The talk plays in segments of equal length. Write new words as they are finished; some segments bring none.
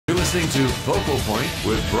listening to Focal Point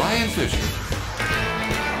with Brian Fisher.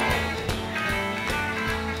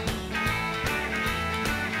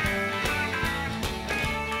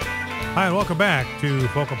 Hi, and welcome back to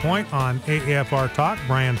Focal Point on AFR Talk.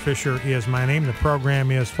 Brian Fisher is my name. The program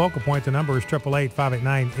is Focal Point. The number is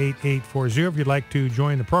 888-589-8840. If you'd like to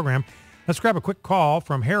join the program, let's grab a quick call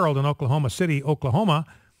from Harold in Oklahoma City, Oklahoma.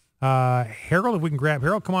 Harold, if we can grab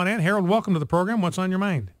Harold, come on in. Harold, welcome to the program. What's on your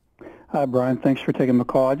mind? Hi, Brian. Thanks for taking my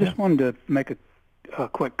call. I just wanted to make a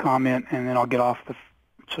quick comment, and then I'll get off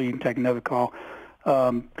so you can take another call,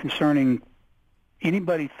 concerning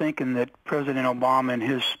anybody thinking that President Obama and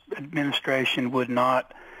his administration would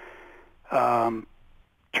not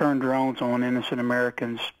turn drones on innocent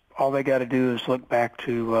Americans. All they got to do is look back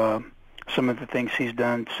to some of the things he's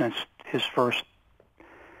done since his first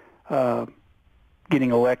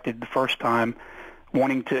getting elected the first time,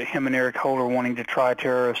 him and Eric Holder wanting to try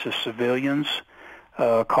terrorists as civilians,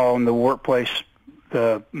 calling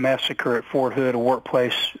the massacre at Fort Hood a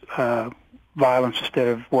workplace violence instead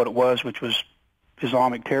of what it was, which was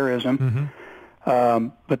Islamic terrorism. Mm-hmm.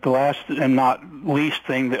 But the last and not least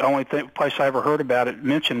thing, the only place I ever heard about it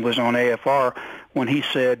mentioned was on AFR when he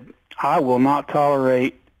said, "I will not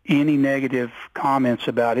tolerate any negative comments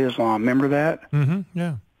about Islam." Remember that? Mm-hmm.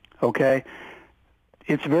 Yeah. Okay.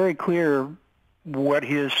 It's very clear what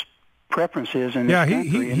his preference is in this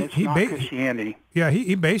country, and it's not Christianity. Yeah,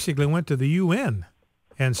 he basically went to the UN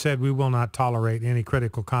and said, we will not tolerate any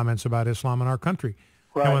critical comments about Islam in our country.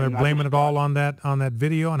 Right. And when they're blaming it all on that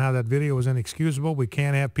video and how that video was inexcusable, we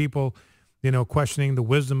can't have people, questioning the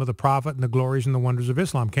wisdom of the prophet and the glories and the wonders of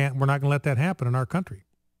Islam. We're not going to let that happen in our country.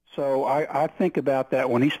 So I think about that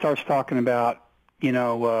when he starts talking about,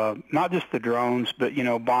 not just the drones, but,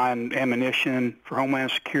 buying ammunition for Homeland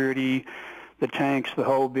Security, the tanks, the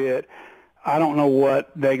whole bit. I don't know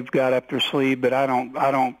what they've got up their sleeve, but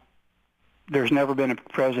there's never been a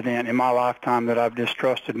president in my lifetime that I've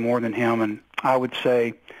distrusted more than him. And I would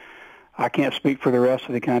say, I can't speak for the rest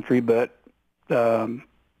of the country, but here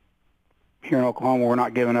in Oklahoma, we're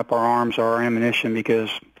not giving up our arms or our ammunition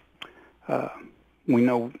because we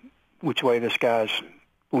know which way this guy's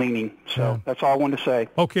leaning. So That's all I wanted to say.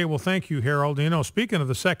 Okay, well, thank you, Harold. Speaking of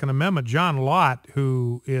the Second Amendment, John Lott,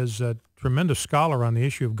 who is a tremendous scholar on the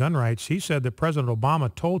issue of gun rights, he said that President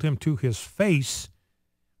Obama told him to his face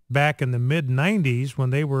back in the mid-'90s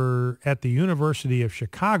when they were at the University of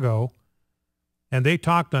Chicago, and they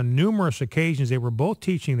talked on numerous occasions. They were both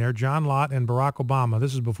teaching there, John Lott and Barack Obama.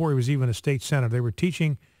 This is before he was even a state senator. They were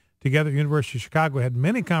teaching together at the University of Chicago, had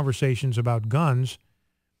many conversations about guns,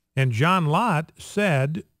 and John Lott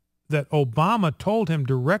said that Obama told him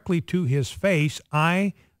directly to his face,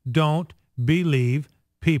 "I don't believe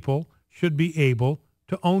people should be able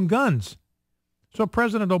to own guns." So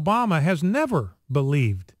President Obama has never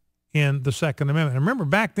believed in the Second Amendment. And remember,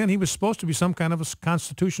 back then he was supposed to be some kind of a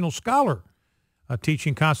constitutional scholar,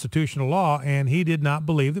 teaching constitutional law, and he did not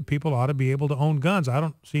believe that people ought to be able to own guns. I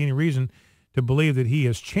don't see any reason to believe that he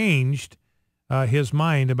has changed his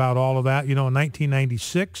mind about all of that. In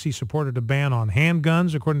 1996, he supported a ban on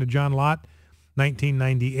handguns, according to John Lott.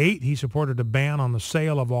 1998, he supported a ban on the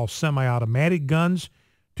sale of all semi-automatic guns.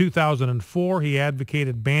 2004, he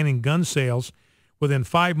advocated banning gun sales within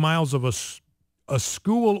 5 miles of a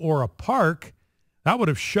school or a park. That would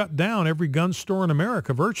have shut down every gun store in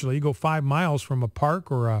America virtually. You go 5 miles from a park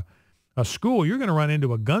or a school, you're going to run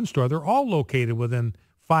into a gun store. They're all located within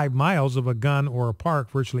 5 miles of a gun or a park,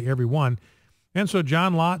 virtually every one. And so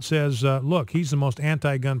John Lott says, look, he's the most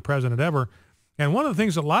anti-gun president ever. And one of the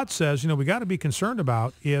things that Lott says, we got to be concerned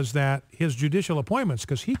about is that his judicial appointments,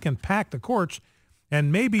 because he can pack the courts and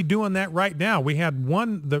may be doing that right now. We had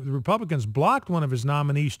the Republicans blocked one of his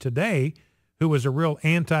nominees today who was a real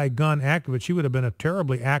anti-gun activist. She would have been a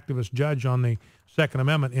terribly activist judge on the Second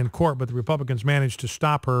Amendment in court, but the Republicans managed to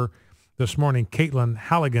stop her this morning. Caitlin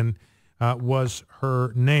Halligan was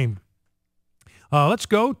her name. Let's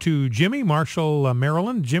go to Jimmy, Marshall,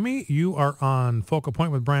 Maryland. Jimmy, you are on Focal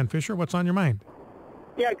Point with Brian Fisher. What's on your mind?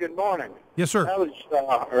 Yeah, good morning. Yes, sir.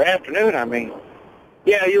 Or afternoon, I mean.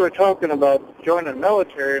 Yeah, you were talking about joining the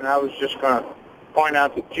military, and I was just going to point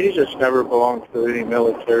out that Jesus never belonged to any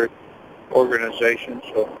military organization.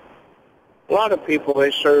 So a lot of people, they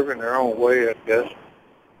serve in their own way, I guess.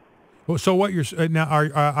 Well, so what you're now?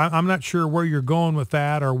 I'm not sure where you're going with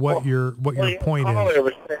that, or what your point is. I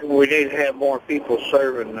was saying we need to have more people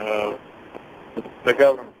serving the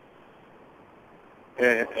government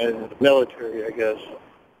and the military, I guess.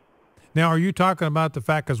 Now, are you talking about the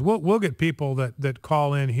fact, because we'll get people that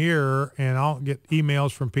call in here, and I'll get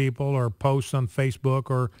emails from people or posts on Facebook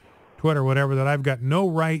or Twitter or whatever, that I've got no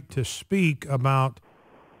right to speak about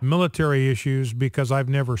military issues because I've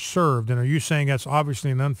never served. And are you saying that's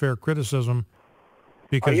obviously an unfair criticism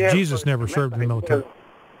because Jesus never served in the military?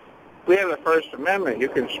 We have the First Amendment. You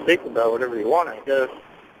can speak about whatever you want, I guess.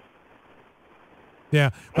 Yeah.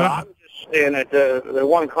 But I'm just saying that the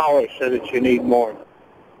one caller said that you need more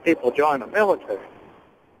people join the military.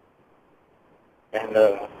 And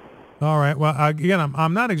all right. Well, again,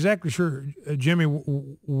 I'm not exactly sure, Jimmy,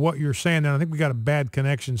 what you're saying there. I think we got a bad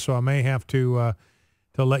connection, so I may have to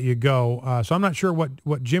let you go. So I'm not sure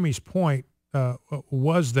what Jimmy's point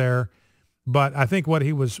was there, but I think what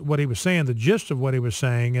he was saying, the gist of what he was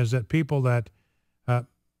saying, is that people that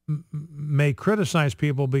may criticize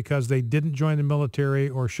people because they didn't join the military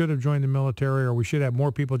or should have joined the military, or we should have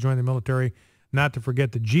more people join the military. Not to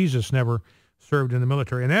forget that Jesus never served in the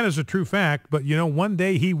military. And that is a true fact, but, one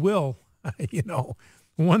day he will,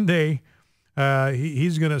 one day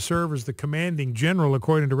he's going to serve as the commanding general,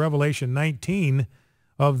 according to Revelation 19,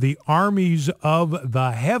 of the armies of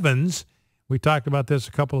the heavens. We talked about this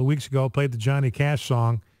a couple of weeks ago, played the Johnny Cash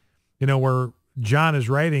song, where John is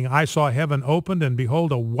writing, I saw heaven opened, and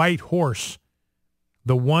behold, a white horse.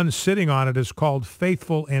 The one sitting on it is called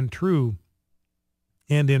Faithful and True.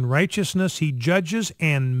 And in righteousness he judges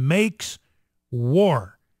and makes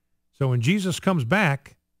war. So when Jesus comes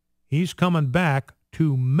back, he's coming back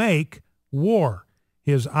to make war.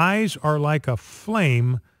 His eyes are like a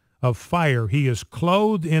flame of fire. He is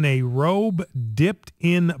clothed in a robe dipped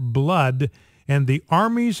in blood, and the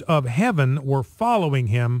armies of heaven were following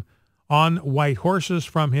him on white horses.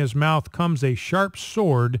 From his mouth comes a sharp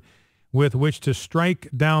sword with which to strike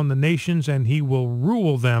down the nations, and he will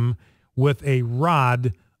rule them with a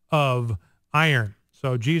rod of iron.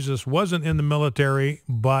 So Jesus wasn't in the military,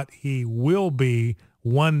 but he will be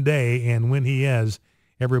one day, and when he is,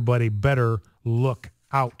 everybody better look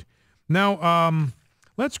out. Now,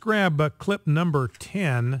 let's grab clip number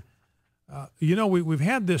 10. We've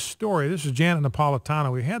had this story. This is Janet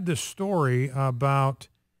Napolitano. We had this story about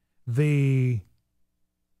the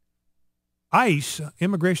ICE,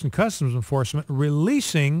 Immigration Customs Enforcement,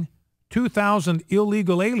 releasing 2,000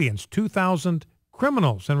 illegal aliens, 2,000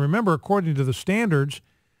 criminals. And remember, according to the standards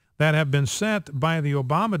that have been set by the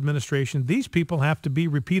Obama administration, these people have to be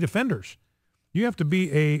repeat offenders. You have to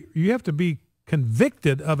be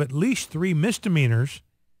convicted of at least 3 misdemeanors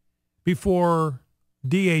before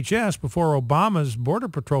DHS, before Obama's Border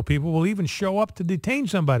Patrol people will even show up to detain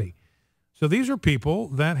somebody. So these are people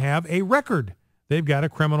that have a record. They've got a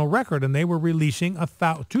criminal record, and they were releasing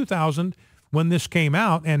 2,000 when this came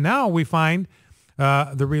out. And now we find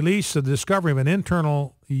the release of the discovery of an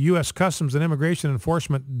internal U.S. Customs and Immigration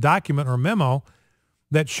Enforcement document or memo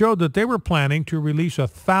that showed that they were planning to release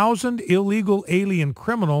 1,000 illegal alien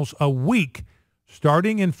criminals a week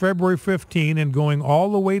starting in February 15 and going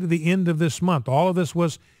all the way to the end of this month. All of this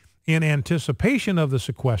was in anticipation of the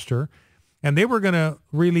sequester, and they were going to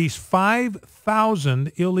release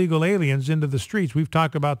 5,000 illegal aliens into the streets. We've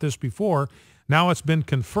talked about this before. Now it's been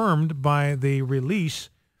confirmed by the release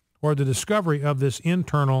or the discovery of this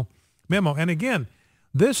internal memo. And again,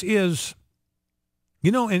 this is,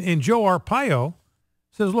 and Joe Arpaio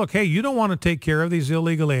says, look, hey, you don't want to take care of these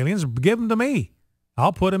illegal aliens, give them to me.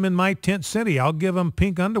 I'll put them in my tent city. I'll give them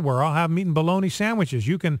pink underwear. I'll have them eating bologna sandwiches.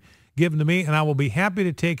 You can give them to me, and I will be happy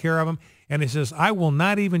to take care of them. And he says, I will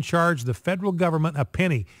not even charge the federal government a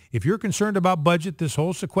penny. If you're concerned about budget, this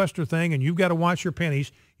whole sequester thing, and you've got to watch your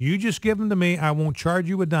pennies, you just give them to me. I won't charge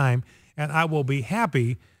you a dime, and I will be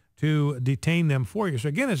happy to detain them for you. So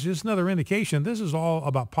again, it's just another indication. This is all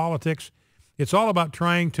about politics. It's all about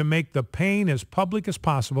trying to make the pain as public as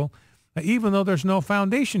possible, even though there's no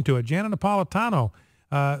foundation to it. Janet Napolitano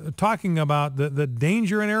talking about the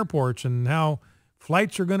danger in airports and how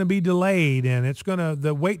flights are going to be delayed and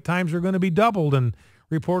the wait times are going to be doubled. And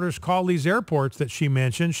reporters call these airports that she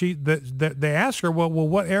mentioned. They ask her, well,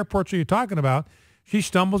 what airports are you talking about? She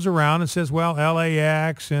stumbles around and says, well,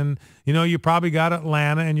 LAX, and, you probably got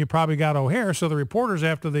Atlanta and you probably got O'Hare. So the reporters,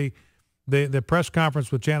 after the press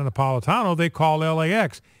conference with Janet Napolitano, they call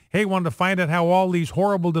LAX. Hey, wanted to find out how all these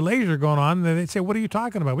horrible delays are going on. And they say, what are you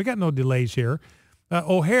talking about? We got no delays here.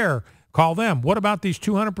 O'Hare, call them. What about these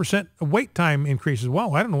 200% wait time increases?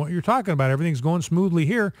 Well, I don't know what you're talking about. Everything's going smoothly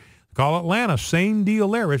here. Call Atlanta. Same deal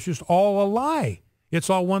there. It's just all a lie. It's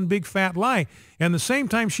all one big fat lie. And the same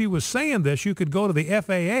time she was saying this, you could go to the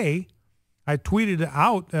FAA. I tweeted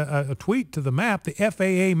out a tweet to the map, the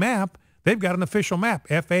FAA map. They've got an official map,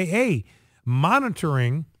 FAA,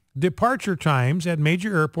 monitoring departure times at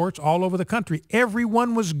major airports all over the country.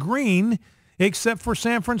 Everyone was green except for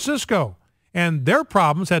San Francisco. And their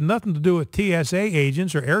problems had nothing to do with TSA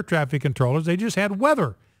agents or air traffic controllers. They just had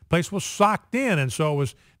weather. place was socked in, and so it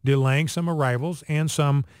was delaying some arrivals and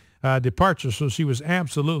some departures. So she was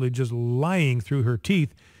absolutely just lying through her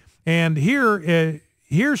teeth. And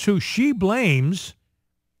here's who she blames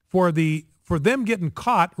for them getting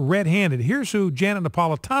caught red-handed. Here's who Janet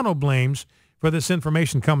Napolitano blames for this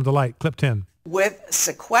information coming to light. Clip 10. With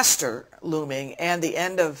sequester looming and the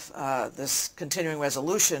end of this continuing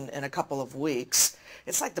resolution in a couple of weeks,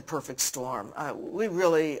 it's like the perfect storm. We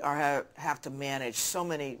really have to manage so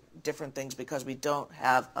many different things because we don't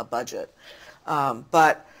have a budget.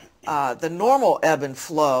 But the normal ebb and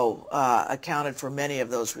flow accounted for many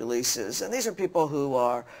of those releases. And these are people who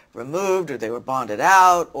are removed, or they were bonded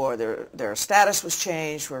out, or their status was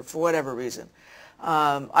changed for whatever reason.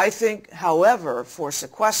 I think, however, for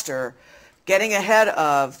sequester, getting ahead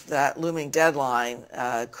of that looming deadline,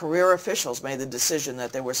 career officials made the decision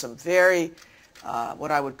that there were some very,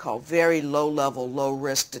 what I would call very low-level,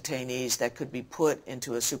 low-risk detainees that could be put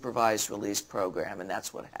into a supervised release program, and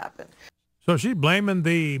that's what happened. So she's blaming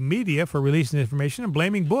the media for releasing the information and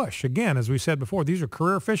blaming Bush. Again, as we said before, these are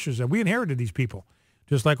career officials, and we inherited these people.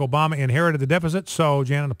 Just like Obama inherited the deficit, so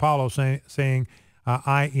Janet Napolitano saying,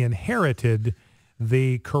 I inherited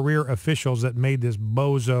the career officials that made this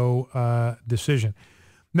bozo decision.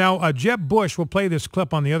 Now, Jeb Bush, we'll play this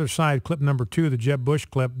clip on the other side, clip number 2, the Jeb Bush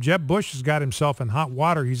clip. Jeb Bush has got himself in hot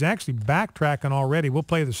water. He's actually backtracking already. We'll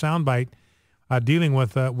play the soundbite dealing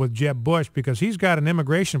with Jeb Bush, because he's got an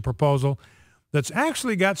immigration proposal that's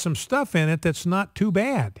actually got some stuff in it that's not too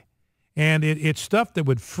bad. And it's stuff that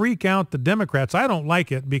would freak out the Democrats. I don't like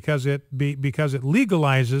it because it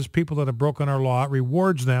legalizes people that have broken our law. It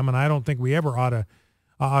rewards them, and I don't think we ever ought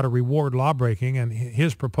to reward lawbreaking, and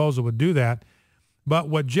his proposal would do that. But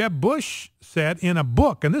what Jeb Bush said in a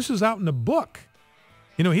book, and this is out in a book,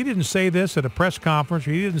 he didn't say this at a press conference,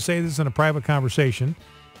 or he didn't say this in a private conversation.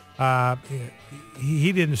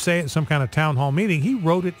 He didn't say it at some kind of town hall meeting. He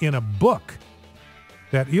wrote it in a book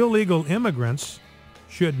that illegal immigrants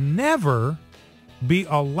should never be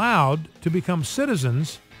allowed to become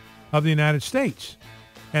citizens of the United States.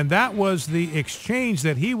 And that was the exchange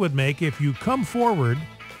that he would make if you come forward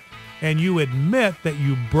and you admit that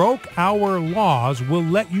you broke our laws, we'll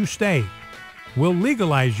let you stay. We'll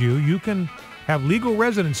legalize you. You can have legal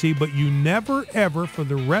residency, but you never, ever, for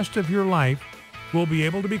the rest of your life, will be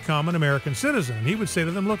able to become an American citizen. And he would say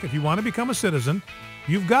to them, look, if you want to become a citizen,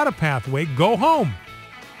 you've got a pathway. Go home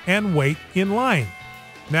and wait in line.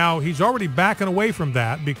 Now, he's already backing away from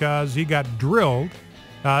that because he got drilled.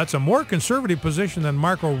 It's a more conservative position than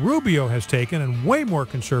Marco Rubio has taken, and way more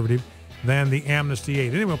conservative than the Amnesty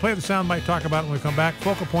 8. Anyway, we'll play the soundbite, talk about it when we come back.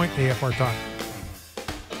 Focal Point, AFR Talk.